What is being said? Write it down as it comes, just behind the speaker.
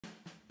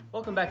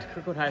Welcome back to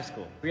Kirkwood High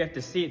School. We have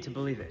to see it to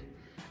believe it.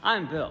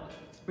 I'm Bill.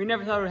 We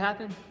never thought it would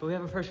happen, but we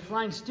have our first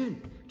flying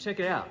student. Check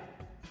it out.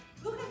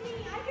 Look at me,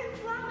 I can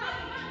fly!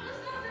 Let's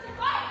go, there's a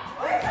fly!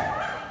 Where's the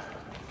fly?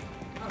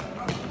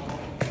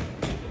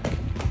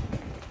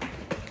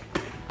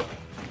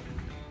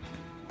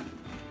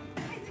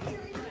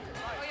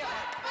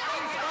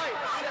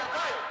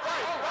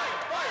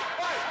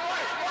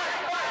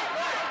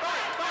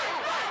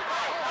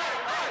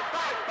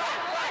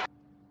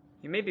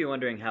 You may be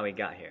wondering how we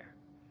got here.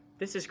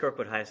 This is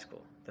Kirkwood High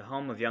School, the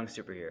home of young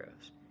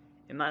superheroes.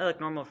 It might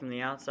look normal from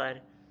the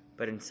outside,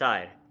 but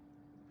inside,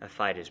 a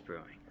fight is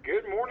brewing.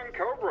 Good morning,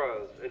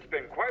 Cobras. It's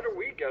been quite a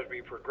week as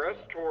we progress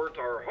towards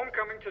our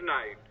homecoming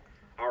tonight.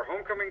 Our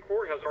homecoming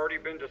court has already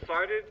been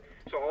decided,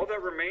 so all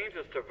that remains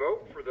is to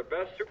vote for the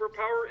best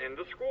superpower in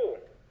the school.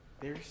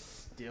 They're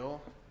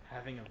still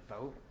having a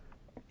vote?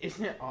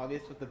 Isn't it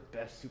obvious what the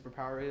best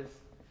superpower is?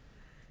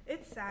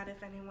 It's sad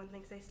if anyone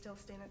thinks they still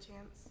stand a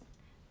chance.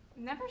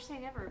 Never say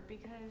never,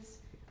 because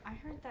I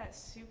heard that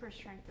super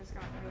strength has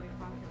gotten really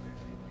popular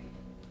lately.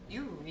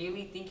 You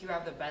really think you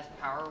have the best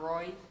power,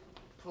 Roy?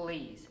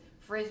 Please.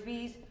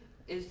 Frisbees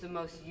is the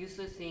most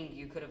useless thing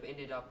you could have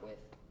ended up with.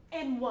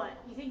 And what?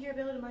 You think your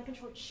ability to mind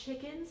control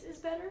chickens is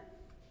better?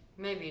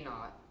 Maybe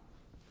not.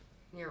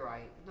 You're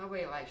right.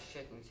 Nobody likes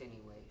chickens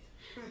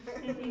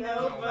anyways.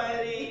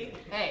 Nobody.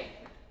 Hey,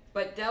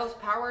 but Dell's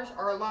powers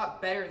are a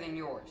lot better than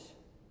yours.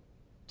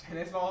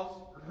 Tennis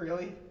balls?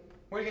 Really?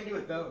 What are you gonna do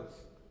with those?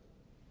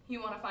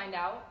 You want to find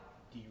out?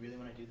 Do you really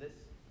want to do this?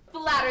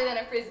 Flatter than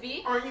a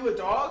frisbee. Aren't you a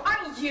dog?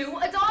 Aren't you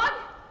a dog?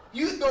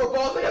 You throw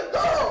balls like a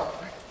girl!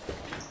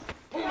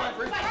 Oh my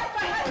frisbee! Get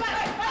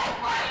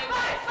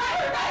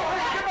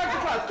back to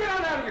class! Get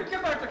on out of here!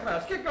 Get back to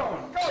class! Get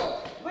going!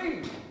 Go!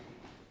 Leave!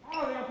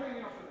 Oh, they don't pay me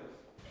enough for this.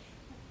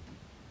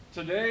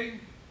 Today,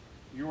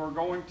 you are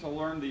going to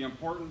learn the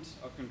importance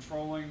of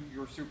controlling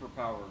your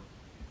superpower.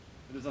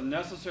 It is a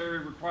necessary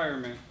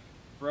requirement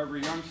for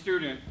every young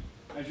student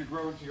as you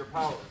grow into your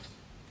powers.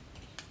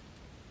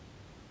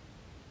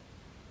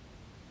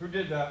 Who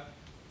did that?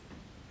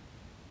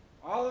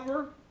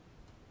 Oliver?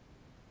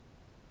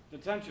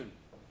 Detention.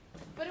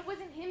 But it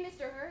wasn't him,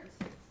 Mr. Hertz.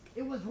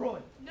 It was Roy.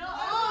 No,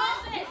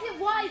 yes, it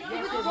was.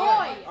 It was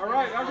Roy. All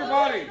right,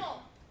 everybody.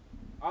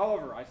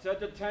 Oliver, I said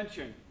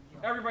detention.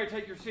 Everybody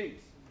take your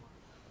seats.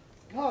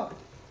 Oh.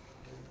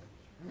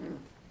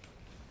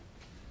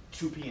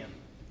 2 p.m.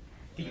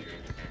 Theater.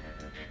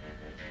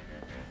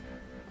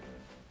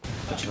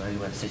 But you already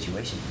know the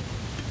situation.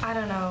 I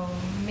don't know.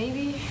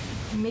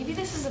 Maybe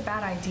this is a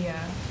bad idea.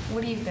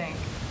 What do you think?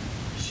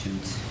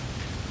 Shoot.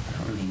 I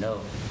don't really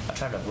know. I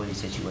try to avoid these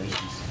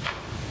situations.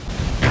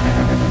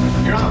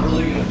 You're not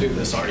really gonna do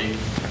this, are you?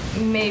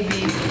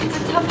 Maybe. It's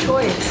a tough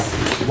choice.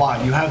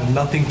 Why? You have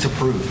nothing to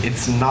prove.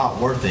 It's not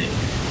worth it.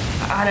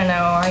 I don't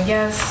know. I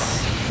guess...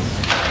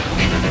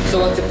 So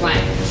what's the plan?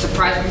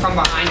 Surprise him from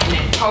behind and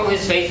then poke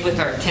his face with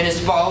our tennis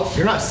balls?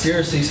 You're not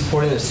seriously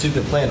supporting this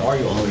stupid plan, are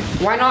you, Ollie?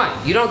 Why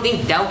not? You don't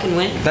think Dell can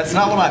win? That's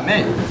not what I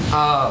meant.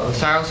 Oh,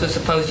 so I also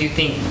suppose you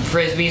think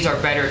frisbees are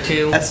better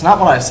too? That's not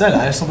what I said.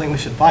 I just don't think we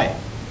should fight.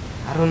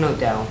 I don't know,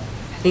 Dell.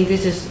 I think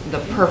this is the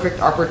perfect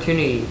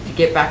opportunity to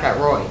get back at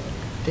Roy.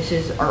 This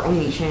is our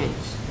only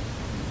chance.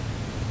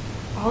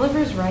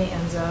 Oliver's right,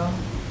 Enzo.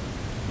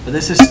 But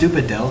this is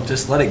stupid, Dell.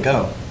 Just let it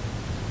go.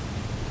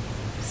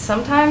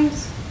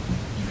 Sometimes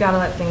you've got to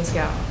let things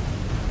go.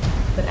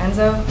 But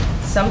Enzo,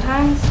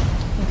 sometimes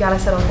you've got to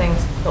settle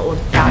things the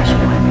old-fashioned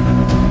way.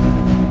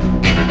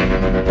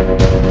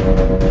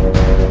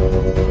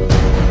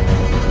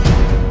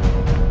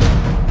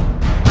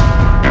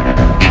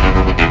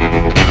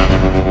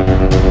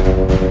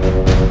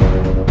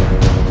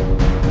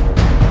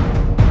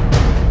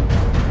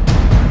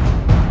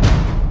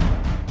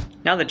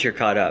 Now that you're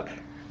caught up,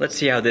 let's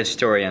see how this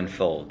story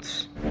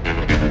unfolds.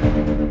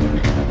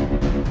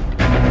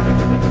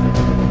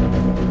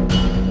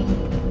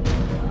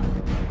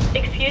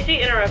 Excuse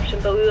the interruption,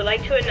 but we would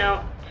like to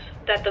announce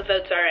that the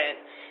votes are in.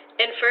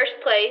 In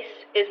first place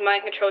is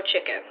Mind Control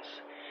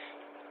Chickens.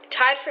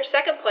 Tied for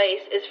second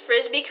place is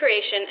Frisbee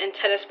Creation and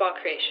Tennis Ball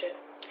Creation.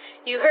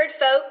 You heard,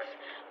 folks.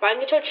 Mind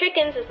Control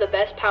Chickens is the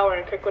best power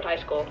in Kirkwood High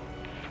School.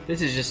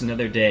 This is just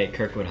another day at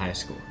Kirkwood High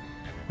School,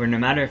 where no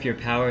matter if your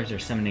powers are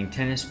summoning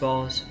tennis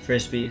balls,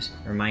 frisbees,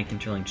 or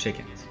mind-controlling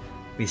chickens,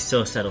 we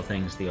still settle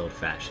things the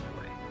old-fashioned way.